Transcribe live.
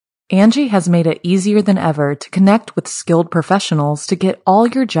Angie has made it easier than ever to connect with skilled professionals to get all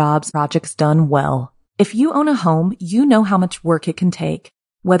your jobs projects done well. If you own a home, you know how much work it can take,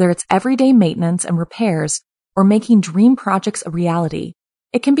 whether it's everyday maintenance and repairs or making dream projects a reality.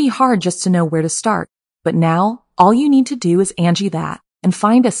 It can be hard just to know where to start, but now all you need to do is Angie that and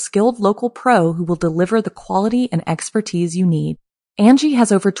find a skilled local pro who will deliver the quality and expertise you need. Angie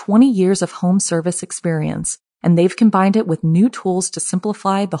has over 20 years of home service experience, and they've combined it with new tools to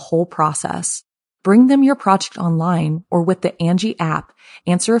simplify the whole process. Bring them your project online or with the Angie app,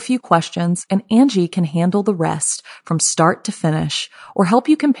 answer a few questions, and Angie can handle the rest from start to finish or help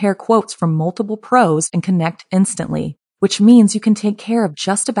you compare quotes from multiple pros and connect instantly, which means you can take care of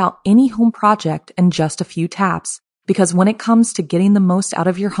just about any home project in just a few taps. Because when it comes to getting the most out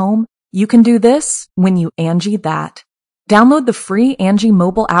of your home, you can do this when you Angie that. Download the free Angie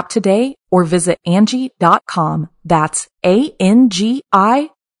mobile app today or visit Angie.com. That's ANGI.com.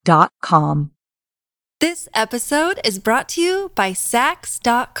 This episode is brought to you by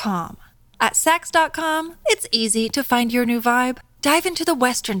Sax.com. At Sax.com, it's easy to find your new vibe. Dive into the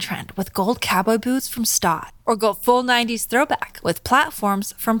Western trend with gold cowboy boots from Stott, or go full 90s throwback with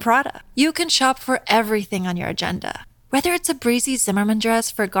platforms from Prada. You can shop for everything on your agenda, whether it's a breezy Zimmermann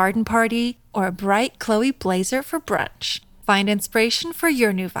dress for a garden party or a bright Chloe blazer for brunch. Find inspiration for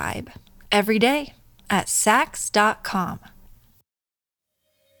your new vibe every day at Sax.com.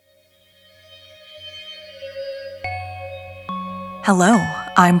 Hello,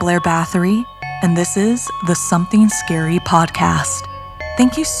 I'm Blair Bathory, and this is the Something Scary podcast.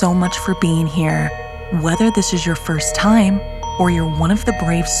 Thank you so much for being here, whether this is your first time or you're one of the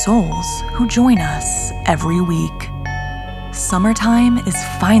brave souls who join us every week. Summertime is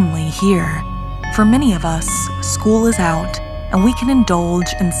finally here. For many of us, school is out, and we can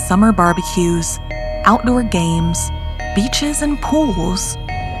indulge in summer barbecues, outdoor games, beaches, and pools.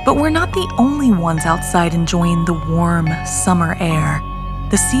 But we're not the only ones outside enjoying the warm summer air.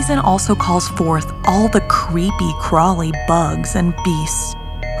 The season also calls forth all the creepy, crawly bugs and beasts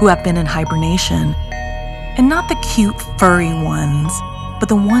who have been in hibernation. And not the cute, furry ones, but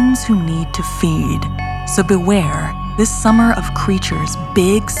the ones who need to feed. So beware this summer of creatures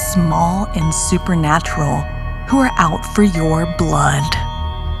big, small, and supernatural who are out for your blood.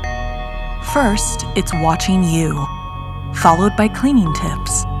 First, it's watching you, followed by cleaning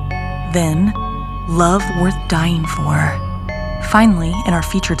tips. Then, love worth dying for. Finally, in our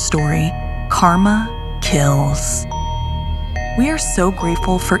featured story, Karma Kills. We are so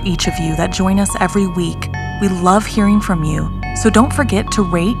grateful for each of you that join us every week. We love hearing from you, so don't forget to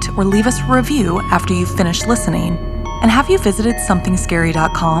rate or leave us a review after you've finished listening. And have you visited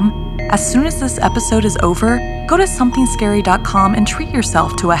somethingscary.com? As soon as this episode is over, go to somethingscary.com and treat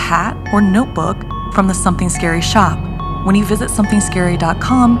yourself to a hat or notebook from the Something Scary shop. When you visit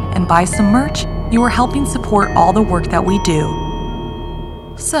somethingscary.com and buy some merch, you are helping support all the work that we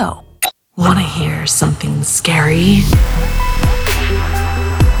do. So, want to hear something scary?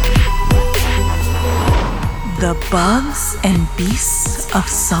 The bugs and beasts of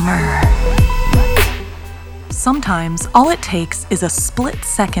summer. Sometimes all it takes is a split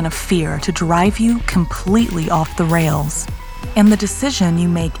second of fear to drive you completely off the rails. And the decision you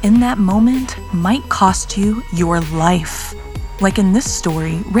make in that moment might cost you your life. Like in this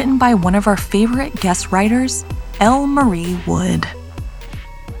story written by one of our favorite guest writers, L. Marie Wood.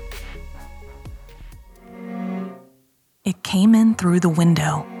 It came in through the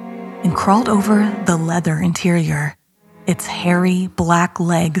window and crawled over the leather interior, its hairy black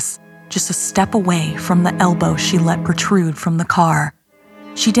legs just a step away from the elbow she let protrude from the car.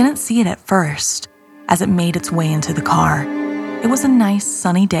 She didn't see it at first as it made its way into the car. It was a nice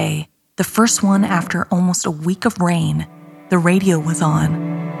sunny day, the first one after almost a week of rain. The radio was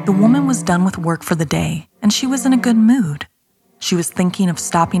on. The woman was done with work for the day, and she was in a good mood. She was thinking of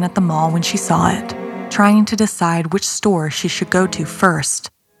stopping at the mall when she saw it, trying to decide which store she should go to first.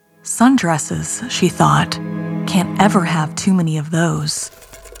 Sundresses, she thought. Can't ever have too many of those.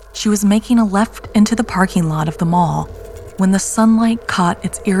 She was making a left into the parking lot of the mall when the sunlight caught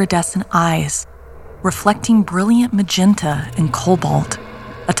its iridescent eyes, reflecting brilliant magenta and cobalt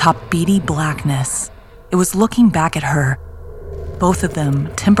atop beady blackness. It was looking back at her, both of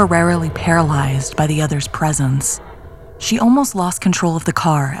them temporarily paralyzed by the other's presence. She almost lost control of the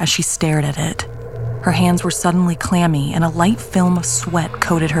car as she stared at it. Her hands were suddenly clammy and a light film of sweat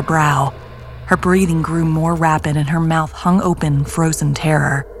coated her brow. Her breathing grew more rapid and her mouth hung open in frozen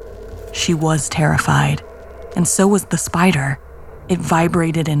terror. She was terrified, and so was the spider. It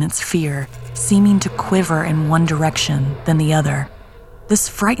vibrated in its fear, seeming to quiver in one direction, then the other. This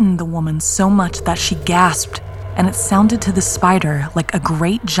frightened the woman so much that she gasped and it sounded to the spider like a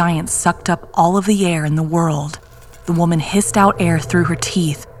great giant sucked up all of the air in the world. The woman hissed out air through her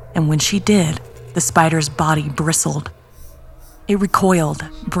teeth, and when she did, the spider's body bristled. It recoiled,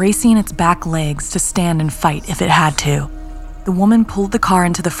 bracing its back legs to stand and fight if it had to. The woman pulled the car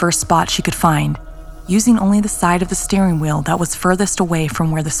into the first spot she could find, using only the side of the steering wheel that was furthest away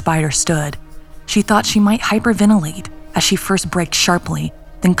from where the spider stood. She thought she might hyperventilate as she first braked sharply,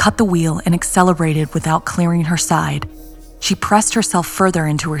 then cut the wheel and accelerated without clearing her side. She pressed herself further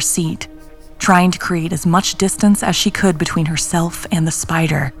into her seat, trying to create as much distance as she could between herself and the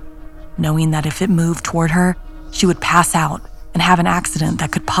spider, knowing that if it moved toward her, she would pass out and have an accident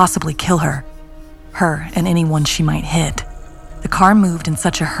that could possibly kill her and anyone she might hit. The car moved in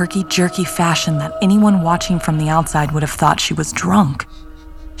such a herky-jerky fashion that anyone watching from the outside would have thought she was drunk.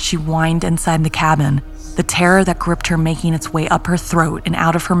 She whined inside the cabin, the terror that gripped her making its way up her throat and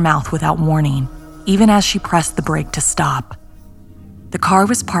out of her mouth without warning, even as she pressed the brake to stop. The car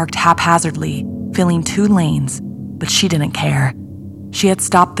was parked haphazardly, filling 2 lanes, but she didn't care. She had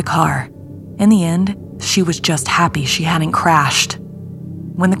stopped the car. In the end, she was just happy she hadn't crashed.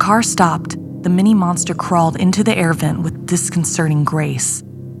 When the car stopped, the mini monster crawled into the air vent with disconcerting grace.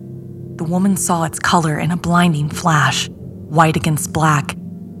 The woman saw its color in a blinding flash, white against black,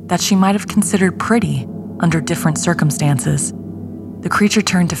 that she might have considered pretty under different circumstances. The creature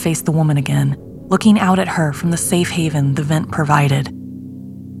turned to face the woman again, looking out at her from the safe haven the vent provided.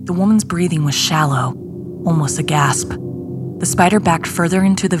 The woman's breathing was shallow, almost a gasp. The spider backed further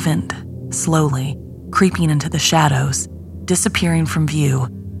into the vent, slowly, creeping into the shadows, disappearing from view,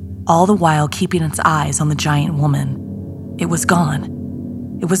 all the while keeping its eyes on the giant woman. It was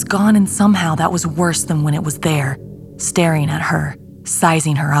gone. It was gone, and somehow that was worse than when it was there, staring at her,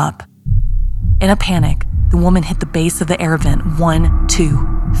 sizing her up. In a panic, the woman hit the base of the air vent 1,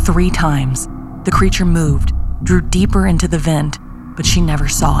 2, 3 times. The creature moved, drew deeper into the vent, but she never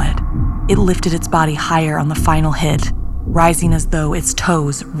saw it. It lifted its body higher on the final hit, rising as though its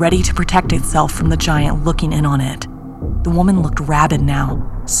toes ready to protect itself from the giant looking in on it. The woman looked rabid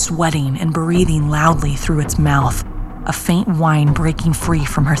now, sweating and breathing loudly through its mouth, a faint whine breaking free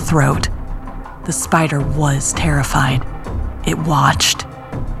from her throat. The spider was terrified. It watched.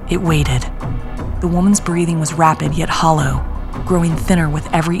 It waited. The woman's breathing was rapid yet hollow, growing thinner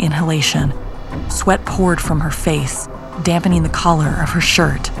with every inhalation. Sweat poured from her face, dampening the collar of her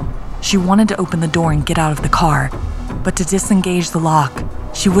shirt. She wanted to open the door and get out of the car, but to disengage the lock,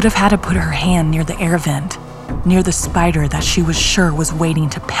 she would have had to put her hand near the air vent, near the spider that she was sure was waiting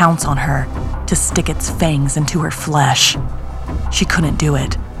to pounce on her, to stick its fangs into her flesh. She couldn't do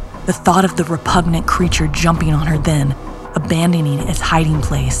it. The thought of the repugnant creature jumping on her then, abandoning its hiding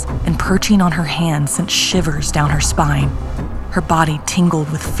place, and perching on her hand sent shivers down her spine. Her body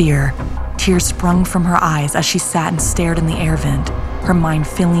tingled with fear. Tears sprung from her eyes as she sat and stared in the air vent, her mind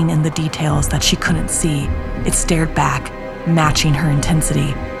filling in the details that she couldn't see. It stared back, matching her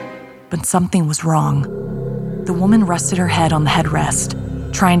intensity. But something was wrong. The woman rested her head on the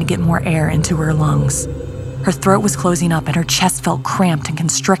headrest, trying to get more air into her lungs. Her throat was closing up and her chest felt cramped and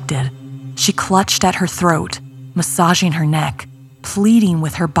constricted. She clutched at her throat, massaging her neck, pleading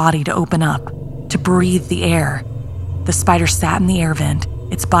with her body to open up, to breathe the air. The spider sat in the air vent,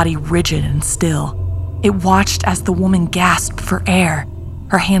 its body rigid and still. It watched as the woman gasped for air,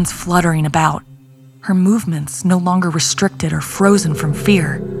 her hands fluttering about, her movements no longer restricted or frozen from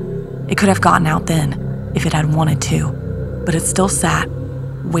fear. It could have gotten out then, if it had wanted to, but it still sat,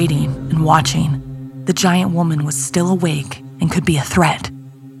 waiting and watching. The giant woman was still awake and could be a threat.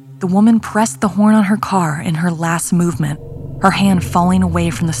 The woman pressed the horn on her car in her last movement, her hand falling away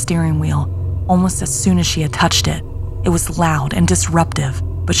from the steering wheel almost as soon as she had touched it. It was loud and disruptive,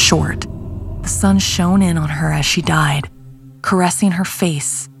 but short. The sun shone in on her as she died, caressing her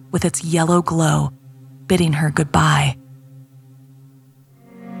face with its yellow glow, bidding her goodbye.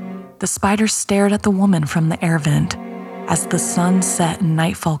 The spider stared at the woman from the air vent. As the sun set and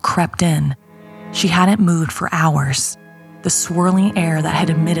nightfall crept in, she hadn't moved for hours, the swirling air that had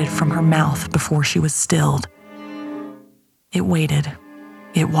emitted from her mouth before she was stilled. It waited,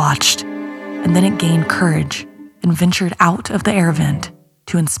 it watched, and then it gained courage and ventured out of the air vent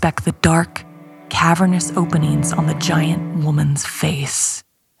to inspect the dark, cavernous openings on the giant woman's face.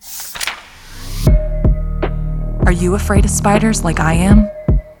 Are you afraid of spiders like I am?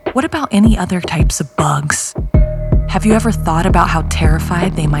 What about any other types of bugs? Have you ever thought about how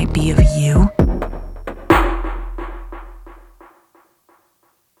terrified they might be of you?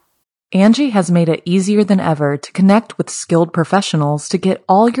 Angie has made it easier than ever to connect with skilled professionals to get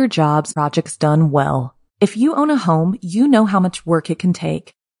all your jobs projects done well. If you own a home, you know how much work it can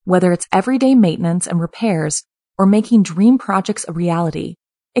take, whether it's everyday maintenance and repairs or making dream projects a reality.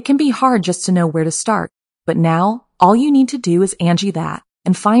 It can be hard just to know where to start, but now all you need to do is Angie that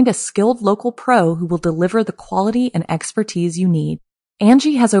and find a skilled local pro who will deliver the quality and expertise you need.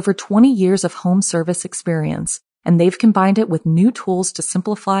 Angie has over 20 years of home service experience, and they've combined it with new tools to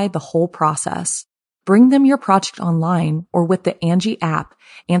simplify the whole process. Bring them your project online or with the Angie app,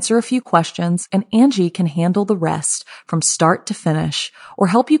 answer a few questions, and Angie can handle the rest from start to finish or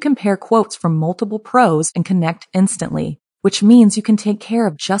help you compare quotes from multiple pros and connect instantly, which means you can take care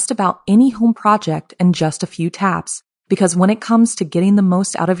of just about any home project in just a few taps. Because when it comes to getting the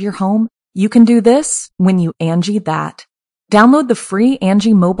most out of your home, you can do this when you Angie that. Download the free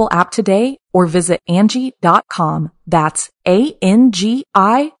Angie mobile app today or visit Angie.com. That's ANGI.com.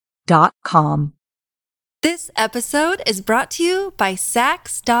 This episode is brought to you by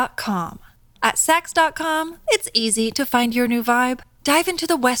Sax.com. At Sax.com, it's easy to find your new vibe. Dive into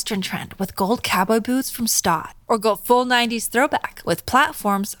the Western trend with gold cowboy boots from Stott, or go full 90s throwback with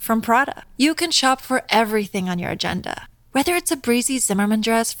platforms from Prada. You can shop for everything on your agenda, whether it's a breezy Zimmermann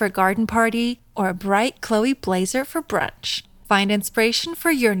dress for a garden party or a bright Chloe blazer for brunch. Find inspiration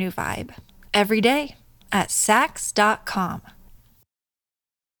for your new vibe every day at Sax.com.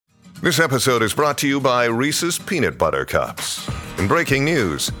 This episode is brought to you by Reese's Peanut Butter Cups. In breaking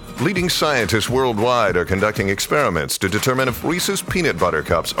news, leading scientists worldwide are conducting experiments to determine if Reese's Peanut Butter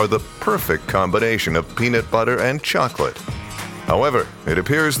Cups are the perfect combination of peanut butter and chocolate. However, it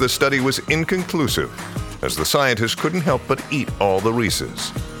appears the study was inconclusive, as the scientists couldn't help but eat all the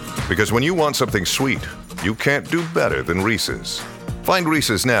Reese's. Because when you want something sweet, you can't do better than Reese's. Find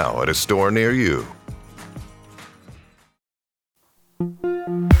Reese's now at a store near you.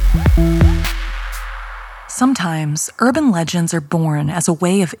 Sometimes, urban legends are born as a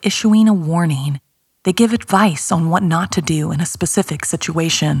way of issuing a warning. They give advice on what not to do in a specific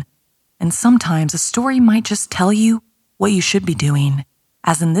situation. And sometimes a story might just tell you what you should be doing,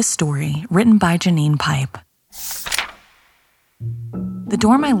 as in this story written by Janine Pipe. The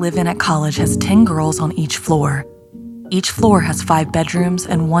dorm I live in at college has 10 girls on each floor. Each floor has 5 bedrooms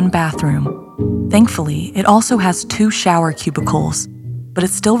and 1 bathroom. Thankfully, it also has 2 shower cubicles, but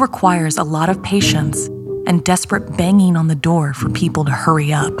it still requires a lot of patience and desperate banging on the door for people to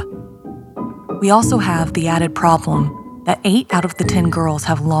hurry up. We also have the added problem that 8 out of the 10 girls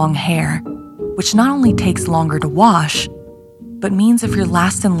have long hair, which not only takes longer to wash, but means if you're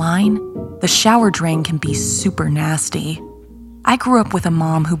last in line, the shower drain can be super nasty. I grew up with a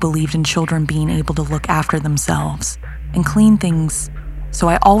mom who believed in children being able to look after themselves and clean things, so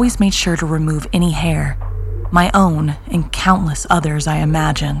I always made sure to remove any hair, my own and countless others, I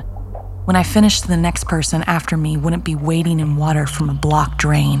imagine. When I finished, the next person after me wouldn't be wading in water from a blocked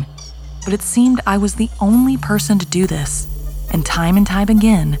drain. But it seemed I was the only person to do this, and time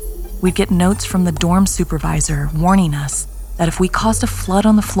again, we'd get notes from the dorm supervisor warning us that if we caused a flood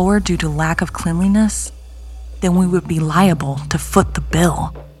on the floor due to lack of cleanliness, then we would be liable to foot the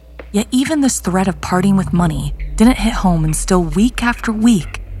bill. Yet even this threat of parting with money didn't hit home, and still week after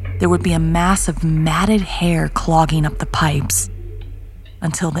week, there would be a mass of matted hair clogging up the pipes.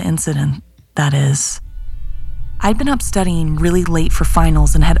 Until the incident, that is. I'd been up studying really late for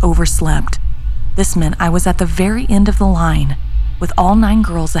finals and had overslept. This meant I was at the very end of the line, with all 9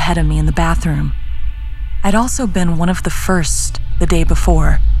 girls ahead of me in the bathroom. I'd also been one of the first the day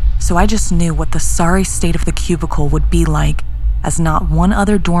before, so I just knew what the sorry state of the cubicle would be like, as not one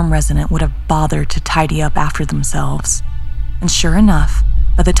other dorm resident would have bothered to tidy up after themselves. And sure enough,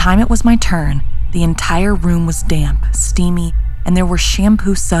 by the time it was my turn, the entire room was damp, steamy, and there were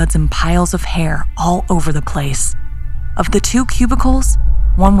shampoo suds and piles of hair all over the place. Of the 2 cubicles,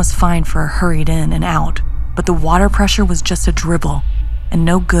 one was fine for a hurried in and out, but the water pressure was just a dribble, and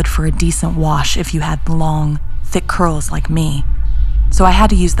no good for a decent wash if you had long, thick curls like me. So I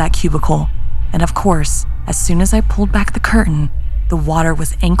had to use that cubicle, and of course, as soon as I pulled back the curtain, the water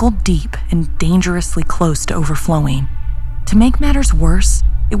was ankle deep and dangerously close to overflowing. To make matters worse,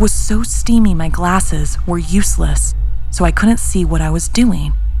 it was so steamy my glasses were useless, so I couldn't see what I was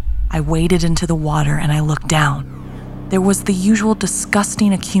doing. I waded into the water and I looked down. There was the usual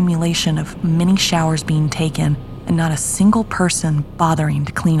disgusting accumulation of many showers being taken and not a single person bothering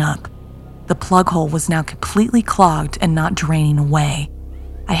to clean up. The plug hole was now completely clogged and not draining away.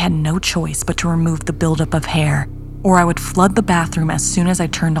 I had no choice but to remove the buildup of hair, or I would flood the bathroom as soon as I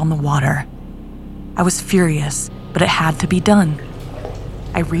turned on the water. I was furious, but it had to be done.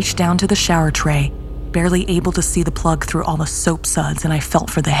 I reached down to the shower tray, barely able to see the plug through all the soap suds, and I felt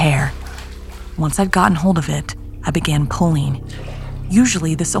for the hair. Once I'd gotten hold of it, I began pulling.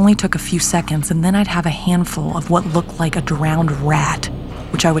 Usually this only took a few seconds, and then I'd have a handful of what looked like a drowned rat,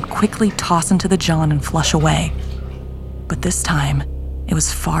 which I would quickly toss into the john and flush away. but this time, it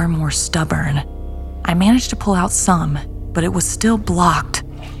was far more stubborn. I managed to pull out some, but it was still blocked.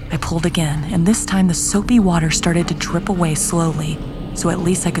 I pulled again, and this time the soapy water started to drip away slowly, so at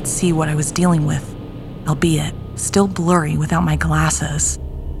least I could see what I was dealing with, albeit still blurry without my glasses.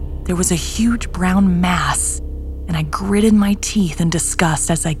 There was a huge brown mass, and I gritted my teeth in disgust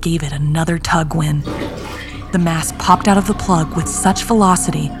as I gave it another tug when the mass popped out of the plug with such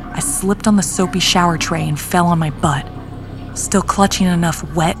velocity, I slipped on the soapy shower tray and fell on my butt, still clutching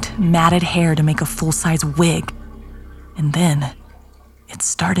enough wet, matted hair to make a full-size wig. And then it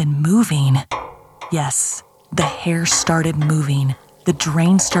started moving. Yes, the hair started moving. The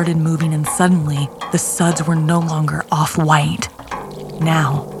drain started moving, and suddenly the suds were no longer off-white.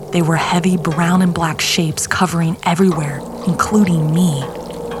 Now, they were heavy brown and black shapes covering everywhere, including me.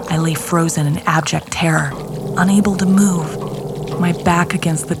 I lay frozen in abject terror, unable to move, my back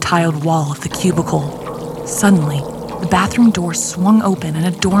against the tiled wall of the cubicle. Suddenly, the bathroom door swung open and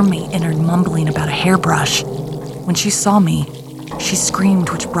a doormate entered mumbling about a hairbrush. When she saw me, she screamed,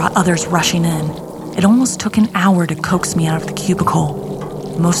 which brought others rushing in. It almost took an hour to coax me out of the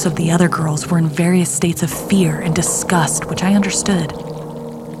cubicle. Most of the other girls were in various states of fear and disgust, which I understood.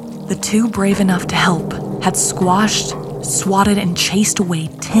 The two brave enough to help had squashed, swatted, and chased away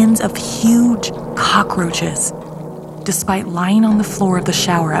tens of huge cockroaches. Despite lying on the floor of the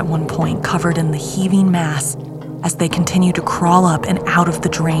shower at one point, covered in the heaving mass, as they continued to crawl up and out of the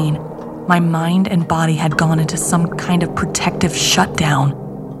drain, my mind and body had gone into some kind of protective shutdown.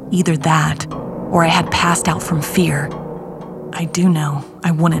 Either that, or I had passed out from fear. I do know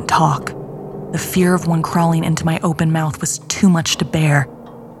I wouldn't talk. The fear of one crawling into my open mouth was too much to bear.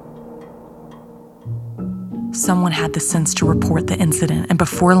 Someone had the sense to report the incident, and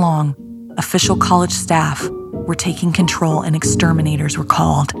before long, official college staff were taking control and exterminators were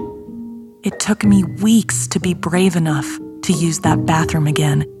called. It took me weeks to be brave enough to use that bathroom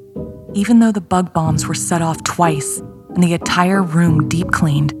again, even though the bug bombs were set off twice and the entire room deep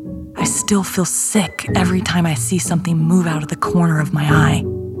cleaned. I still feel sick every time I see something move out of the corner of my eye.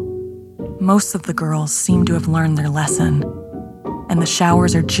 Most of the girls seem to have learned their lesson, and the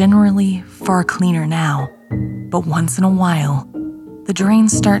showers are generally far cleaner now. But once in a while, the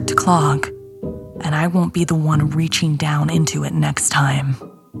drains start to clog, and I won't be the one reaching down into it next time.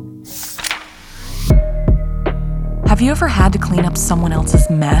 Have you ever had to clean up someone else's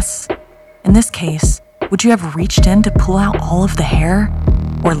mess? In this case, would you have reached in to pull out all of the hair,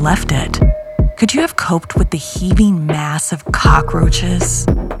 or left it? Could you have coped with the heaving mass of cockroaches?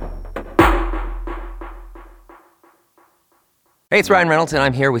 Hey, it's Ryan Reynolds, and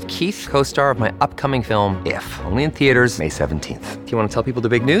I'm here with Keith, co-star of my upcoming film, If, only in theaters May 17th. Do you want to tell people the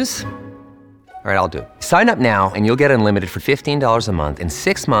big news? All right, I'll do it. Sign up now and you'll get unlimited for $15 a month and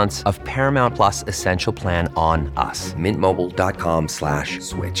 6 months of Paramount Plus Essential Plan on us.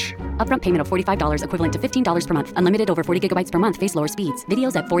 MintMobile.com/switch. Upfront payment of $45 equivalent to $15 per month. Unlimited over 40 gigabytes per month. Face lower speeds.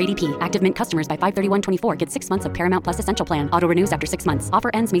 Videos at 480p. Active Mint customers by 531.24 get 6 months of Paramount Plus Essential Plan. Auto renews after 6 months. Offer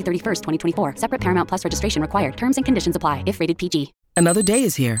ends May 31st, 2024. Separate Paramount Plus registration required. Terms and conditions apply if rated PG. Another day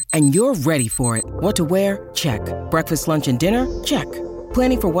is here, and you're ready for it. What to wear? Check. Breakfast, lunch, and dinner? Check.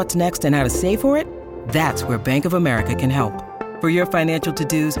 Planning for what's next and how to save for it? That's where Bank of America can help. For your financial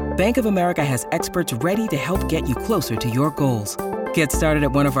to-dos, Bank of America has experts ready to help get you closer to your goals. Get started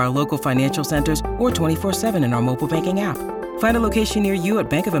at one of our local financial centers or 24/7 in our mobile banking app. Find a location near you at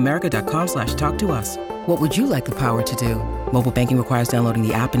bankofamerica.com/talktous. What would you like the power to do? Mobile banking requires downloading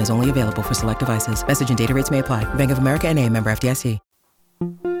the app and is only available for select devices. Message and data rates may apply. Bank of America N.A., member FDIC.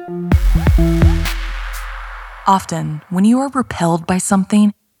 Often, when you are repelled by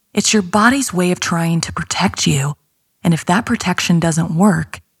something, it's your body's way of trying to protect you. And if that protection doesn't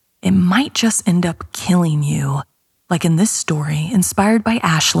work, it might just end up killing you. Like in this story, inspired by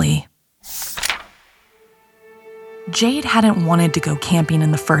Ashley. Jade hadn't wanted to go camping in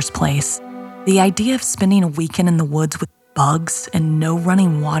the first place. The idea of spending a weekend in the woods with bugs and no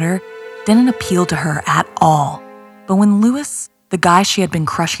running water didn't appeal to her at all. But when Lewis, the guy she had been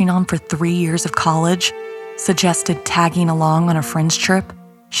crushing on for 3 years of college, suggested tagging along on a friend's trip,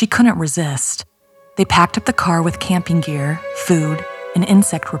 she couldn't resist. They packed up the car with camping gear, food, and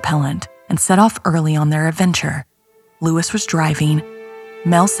insect repellent and set off early on their adventure. Lewis was driving,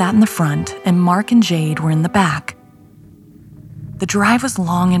 Mel sat in the front, and Mark and Jade were in the back. The drive was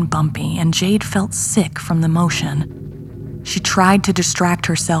long and bumpy, and Jade felt sick from the motion. She tried to distract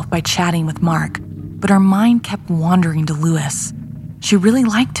herself by chatting with Mark, but her mind kept wandering to Lewis. She really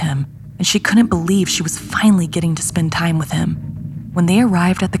liked him, and she couldn't believe she was finally getting to spend time with him. When they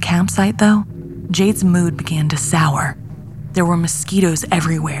arrived at the campsite, though, Jade's mood began to sour. There were mosquitoes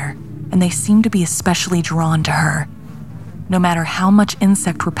everywhere, and they seemed to be especially drawn to her. No matter how much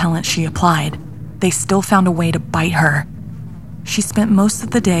insect repellent she applied, they still found a way to bite her. She spent most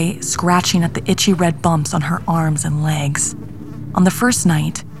of the day scratching at the itchy red bumps on her arms and legs. On the first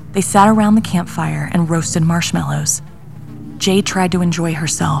night, they sat around the campfire and roasted marshmallows. Jade tried to enjoy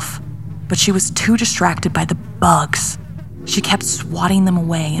herself, but she was too distracted by the bugs. She kept swatting them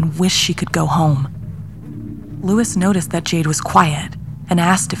away and wished she could go home. Louis noticed that Jade was quiet and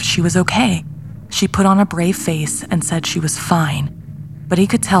asked if she was okay. She put on a brave face and said she was fine, but he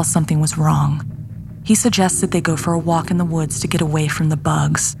could tell something was wrong. He suggested they go for a walk in the woods to get away from the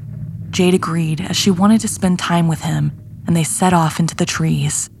bugs. Jade agreed as she wanted to spend time with him, and they set off into the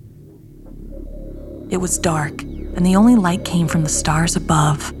trees. It was dark, and the only light came from the stars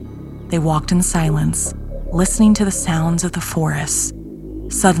above. They walked in silence, listening to the sounds of the forest.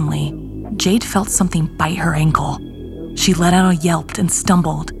 Suddenly, Jade felt something bite her ankle. She let out a yelp and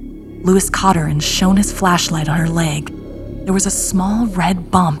stumbled. Louis caught her and shone his flashlight on her leg. There was a small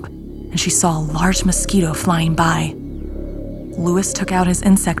red bump, and she saw a large mosquito flying by. Louis took out his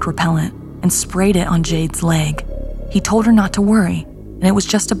insect repellent and sprayed it on Jade's leg. He told her not to worry, and it was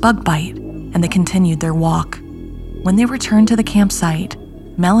just a bug bite, and they continued their walk. When they returned to the campsite,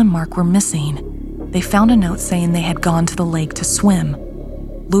 Mel and Mark were missing. They found a note saying they had gone to the lake to swim.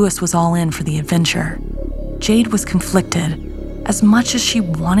 Louis was all in for the adventure. Jade was conflicted. As much as she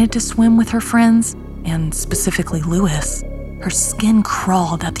wanted to swim with her friends, and specifically Louis, her skin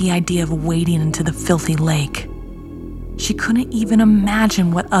crawled at the idea of wading into the filthy lake. She couldn't even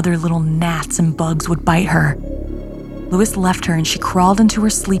imagine what other little gnats and bugs would bite her. Louis left her and she crawled into her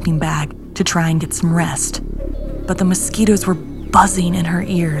sleeping bag to try and get some rest. But the mosquitoes were buzzing in her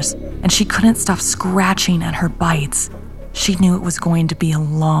ears, and she couldn't stop scratching at her bites. She knew it was going to be a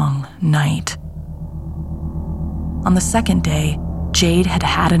long night. On the second day, Jade had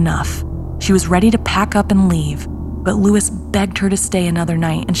had enough. She was ready to pack up and leave, but Louis begged her to stay another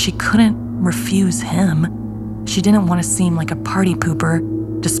night, and she couldn't refuse him. She didn't want to seem like a party pooper,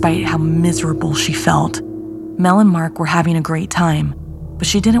 despite how miserable she felt. Mel and Mark were having a great time, but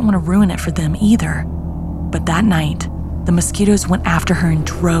she didn't want to ruin it for them either. But that night, the mosquitoes went after her in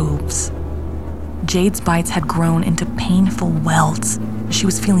droves. Jade's bites had grown into painful welts. She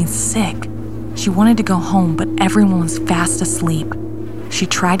was feeling sick. She wanted to go home, but everyone was fast asleep. She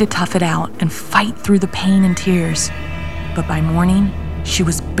tried to tough it out and fight through the pain and tears, but by morning, she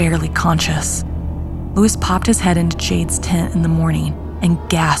was barely conscious. Louis popped his head into Jade's tent in the morning and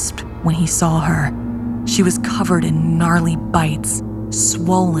gasped when he saw her. She was covered in gnarly bites,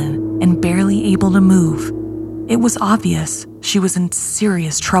 swollen and barely able to move. It was obvious she was in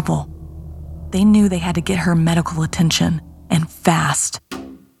serious trouble. They knew they had to get her medical attention, and fast.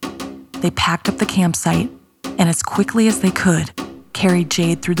 They packed up the campsite, and as quickly as they could, carried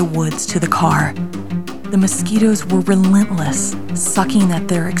Jade through the woods to the car. The mosquitoes were relentless, sucking at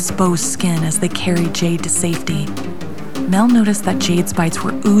their exposed skin as they carried Jade to safety. Mel noticed that Jade's bites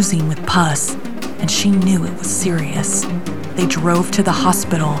were oozing with pus, and she knew it was serious. They drove to the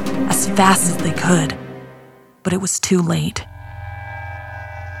hospital as fast as they could, but it was too late.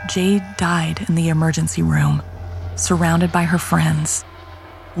 Jade died in the emergency room, surrounded by her friends.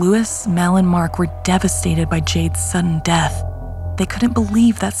 Louis, Mel, and Mark were devastated by Jade's sudden death. They couldn't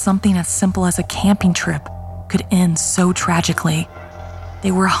believe that something as simple as a camping trip could end so tragically.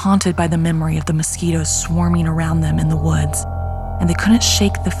 They were haunted by the memory of the mosquitoes swarming around them in the woods, and they couldn't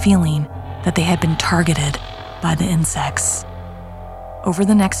shake the feeling that they had been targeted by the insects. Over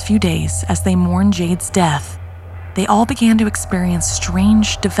the next few days, as they mourned Jade's death, they all began to experience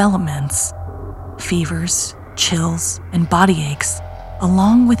strange developments. Fevers, chills, and body aches,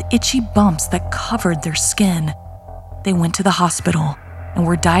 along with itchy bumps that covered their skin. They went to the hospital and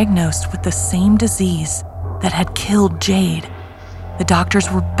were diagnosed with the same disease that had killed Jade. The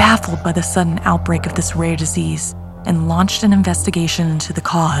doctors were baffled by the sudden outbreak of this rare disease and launched an investigation into the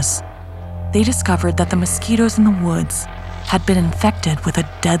cause. They discovered that the mosquitoes in the woods had been infected with a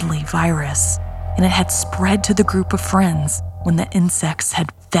deadly virus, and it had spread to the group of friends when the insects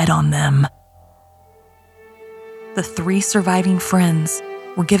had fed on them. The 3 surviving friends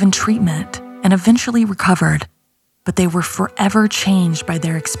were given treatment and eventually recovered, but they were forever changed by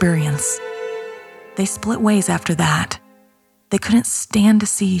their experience. They split ways after that. They couldn't stand to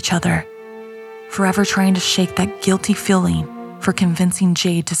see each other, forever trying to shake that guilty feeling for convincing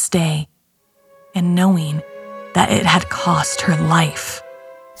Jade to stay, and knowing that it had cost her life.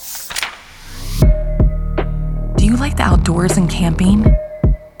 Do you like the outdoors and camping?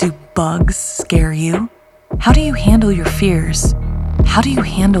 Do bugs scare you? How do you handle your fears? How do you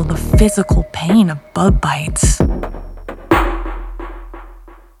handle the physical pain of bug bites?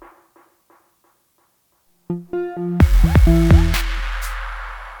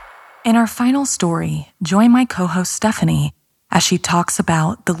 In our final story, join my co-host Stephanie as she talks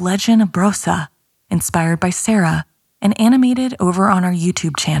about The Legend of Brosa, inspired by Sarah, and animated over on our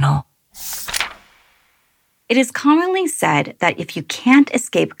YouTube channel. It is commonly said that if you can't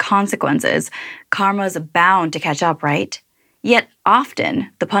escape consequences, karma is bound to catch up, right? Yet often,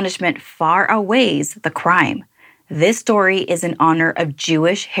 the punishment far outweighs the crime. This story is in honor of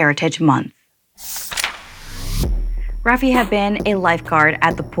Jewish Heritage Month. Rafi had been a lifeguard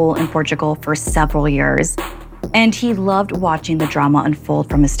at the pool in Portugal for several years, and he loved watching the drama unfold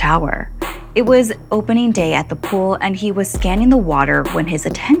from his tower. It was opening day at the pool, and he was scanning the water when his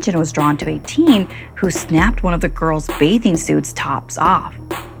attention was drawn to a teen who snapped one of the girls' bathing suits' tops off.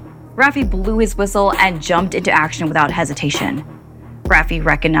 Rafi blew his whistle and jumped into action without hesitation. Rafi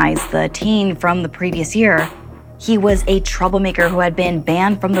recognized the teen from the previous year. He was a troublemaker who had been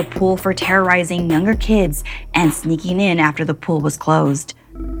banned from the pool for terrorizing younger kids and sneaking in after the pool was closed.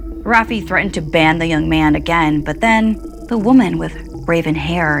 Rafi threatened to ban the young man again, but then the woman with raven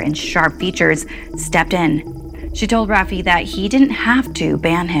hair and sharp features stepped in. She told Rafi that he didn't have to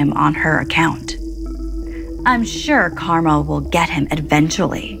ban him on her account. "I'm sure karma will get him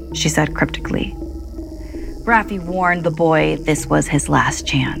eventually," she said cryptically. Rafi warned the boy this was his last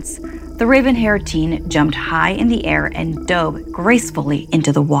chance. The raven-haired teen jumped high in the air and dove gracefully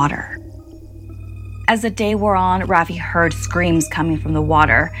into the water. As the day wore on, Rafi heard screams coming from the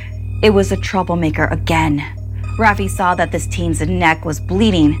water. It was a troublemaker again. Rafi saw that this teen's neck was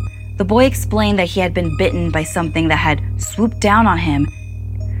bleeding. The boy explained that he had been bitten by something that had swooped down on him.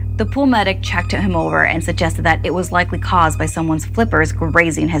 The pool medic checked him over and suggested that it was likely caused by someone's flippers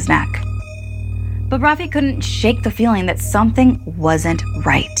grazing his neck. But Rafi couldn't shake the feeling that something wasn't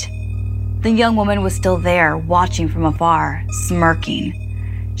right. The young woman was still there, watching from afar, smirking.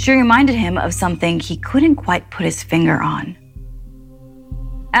 She reminded him of something he couldn't quite put his finger on.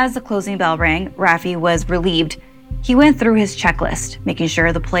 As the closing bell rang, Rafi was relieved. He went through his checklist, making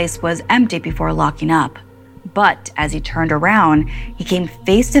sure the place was empty before locking up. But as he turned around, he came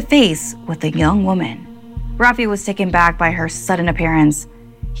face to face with a young woman. Rafi was taken back by her sudden appearance.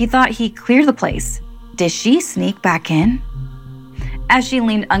 He thought he cleared the place. Did she sneak back in? As she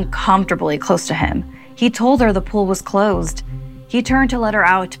leaned uncomfortably close to him, he told her the pool was closed. He turned to let her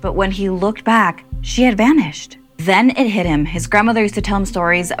out, but when he looked back, she had vanished. Then it hit him. His grandmother used to tell him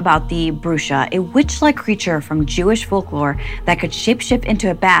stories about the Brusha, a witch-like creature from Jewish folklore that could shapeshift into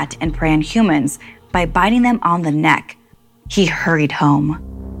a bat and prey on humans by biting them on the neck. He hurried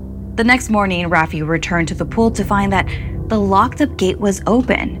home. The next morning, Rafi returned to the pool to find that the locked-up gate was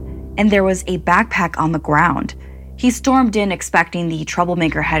open, and there was a backpack on the ground. He stormed in expecting the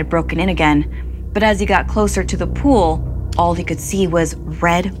troublemaker had broken in again, but as he got closer to the pool, all he could see was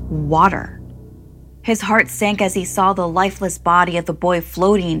red water. His heart sank as he saw the lifeless body of the boy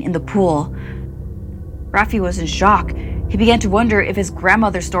floating in the pool. Rafi was in shock. He began to wonder if his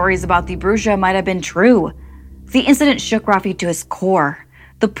grandmother's stories about the Brusha might have been true. The incident shook Rafi to his core.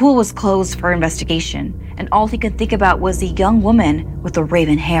 The pool was closed for investigation, and all he could think about was the young woman with the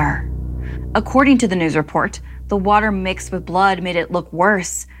raven hair. According to the news report, the water mixed with blood made it look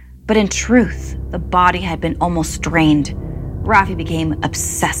worse, but in truth, the body had been almost drained. Rafi became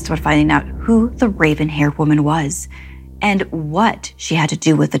obsessed with finding out who the raven-haired woman was and what she had to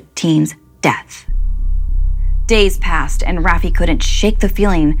do with the teen's death. Days passed, and Rafi couldn't shake the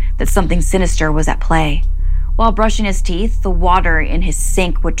feeling that something sinister was at play. While brushing his teeth, the water in his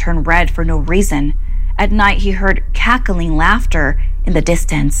sink would turn red for no reason. At night, he heard cackling laughter in the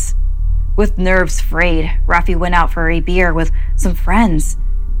distance. With nerves frayed, Rafi went out for a beer with some friends,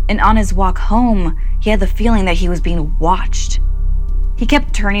 and on his walk home, he had the feeling that he was being watched. He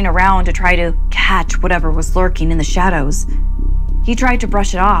kept turning around to try to catch whatever was lurking in the shadows. He tried to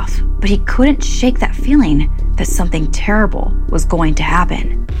brush it off, but he couldn't shake that feeling that something terrible was going to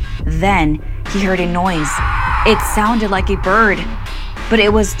happen. Then he heard a noise. It sounded like a bird, but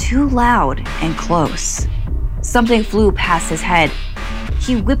it was too loud and close. Something flew past his head.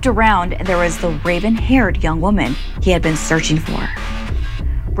 He whipped around, and there was the raven-haired young woman he had been searching for.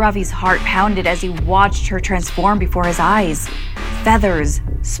 Rafi's heart pounded as he watched her transform before his eyes. Feathers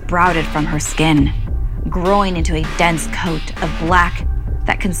sprouted from her skin, growing into a dense coat of black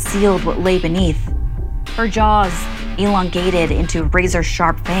that concealed what lay beneath. Her jaws elongated into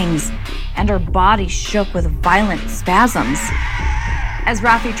razor-sharp fangs, and her body shook with violent spasms. As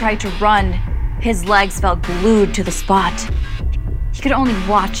Rafi tried to run, his legs felt glued to the spot. He could only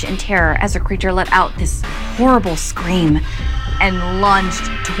watch in terror as the creature let out this horrible scream and lunged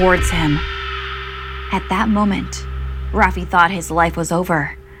towards him. At that moment, Rafi thought his life was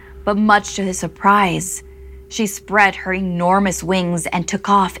over, but much to his surprise, She spread her enormous wings and took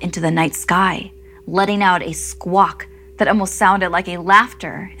off into the night sky, letting out a squawk that almost sounded like a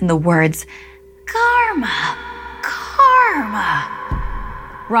laughter in the words, "Karma, karma."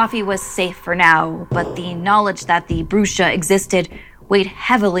 Rafi was safe for now, but the knowledge that the Brusha existed weighed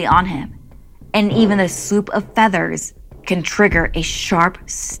heavily on him, and even the swoop of feathers can trigger a sharp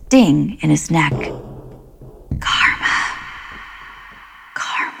sting in his neck. Karma.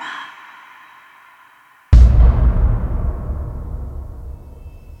 Karma.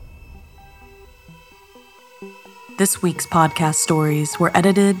 This week's podcast stories were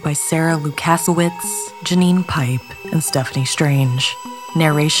edited by Sarah Lukasiewicz, Janine Pipe, and Stephanie Strange.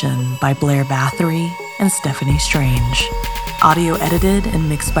 Narration by Blair Bathory and Stephanie Strange. Audio edited and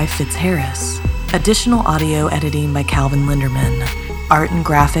mixed by Fitz Harris. Additional audio editing by Calvin Linderman. Art and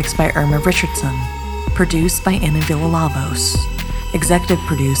graphics by Irma Richardson. Produced by Anna Villalavos. Executive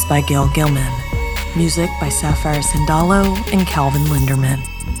produced by Gail Gilman. Music by Sapphire Sindalo and Calvin Linderman.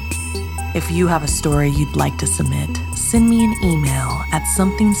 If you have a story you'd like to submit, send me an email at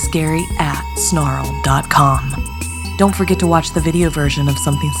somethingscary@snarled.com. Don't forget to watch the video version of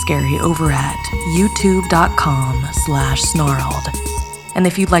Something Scary over at youtube.com/snarled. And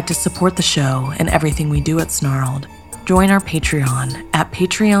if you'd like to support the show and everything we do at Snarled, join our Patreon at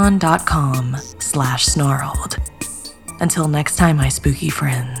patreon.com/snarled. Until next time, my spooky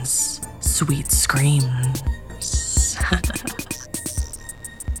friends, sweet screams.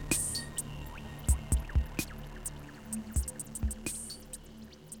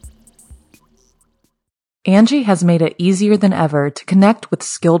 Angie has made it easier than ever to connect with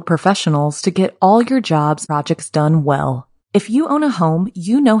skilled professionals to get all your jobs projects done well. If you own a home,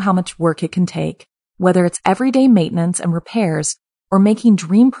 you know how much work it can take, whether it's everyday maintenance and repairs or making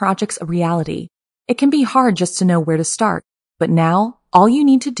dream projects a reality. It can be hard just to know where to start, but now all you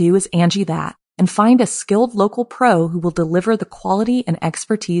need to do is Angie that and find a skilled local pro who will deliver the quality and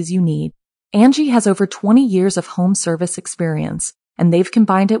expertise you need. Angie has over 20 years of home service experience, and they've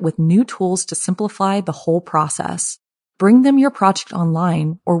combined it with new tools to simplify the whole process. Bring them your project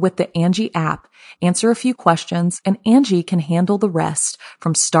online or with the Angie app, answer a few questions, and Angie can handle the rest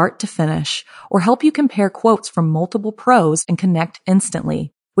from start to finish, or help you compare quotes from multiple pros and connect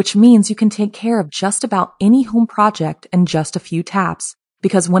instantly, which means you can take care of just about any home project in just a few taps.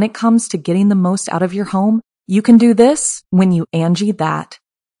 Because when it comes to getting the most out of your home, you can do this when you Angie that.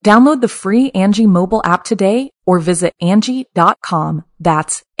 Download the free Angie mobile app today or visit Angie.com.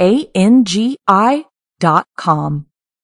 That's ANGI.com.